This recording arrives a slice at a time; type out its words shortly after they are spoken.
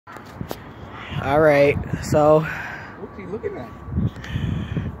Alright, so What's he looking at?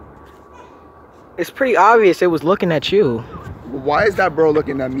 it's pretty obvious it was looking at you. Why is that bro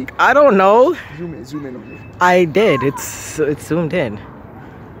looking at me? I don't know. Zoom in on me. I did. It's zoomed in.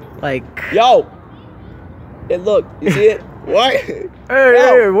 Like, Yo! Hey, look, you see it? What?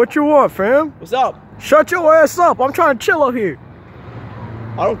 hey, what you want, fam? What's up? Shut your ass up. I'm trying to chill up here.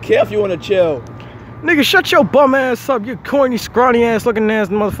 I don't care if you want to chill. Nigga, shut your bum ass up. You corny, scrawny ass looking ass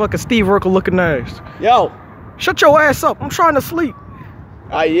motherfucker, Steve Urkel looking ass. Yo! Shut your ass up. I'm trying to sleep.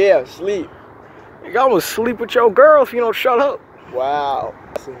 Ah, yeah, sleep. Nigga, I'm gonna sleep with your girl if you don't shut up. Wow.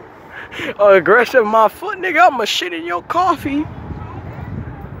 Aggressive my foot, nigga. I'ma shit in your coffee.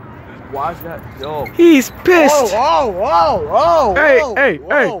 Why's that? Yo. He's pissed. Whoa.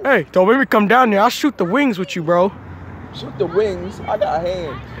 Hey. Don't make me come down there. I'll shoot the wings with you, bro. Shoot the wings. I got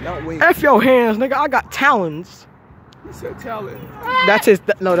hands, not wings. F your hands, nigga. I got talons. He said talent. That's his.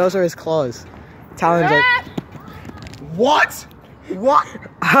 No, those are his claws. Talons are. What? What?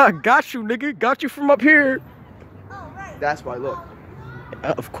 I got you, nigga. Got you from up here. That's why, look.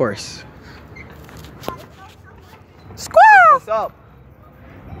 Of course. Squirrel! What's up?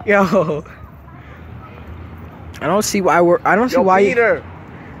 Yo. I don't see why we're. I don't see why Peter.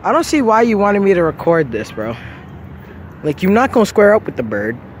 I don't see why you wanted me to record this, bro. Like, you're not gonna square up with the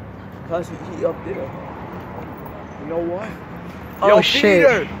bird. Cause he up there. You know what? Oh, Yo, shit.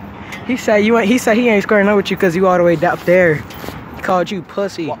 Peter. He said he ain't squaring up with you because you all the way up there. He called you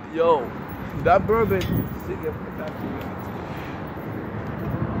pussy. Yo, that bourbon.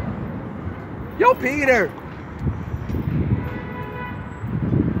 Yo, Peter.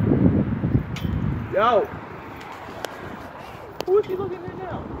 Yo. Who is he looking at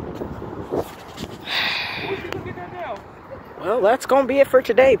now? Who is he looking at now? Well, that's gonna be it for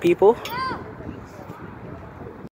today, people.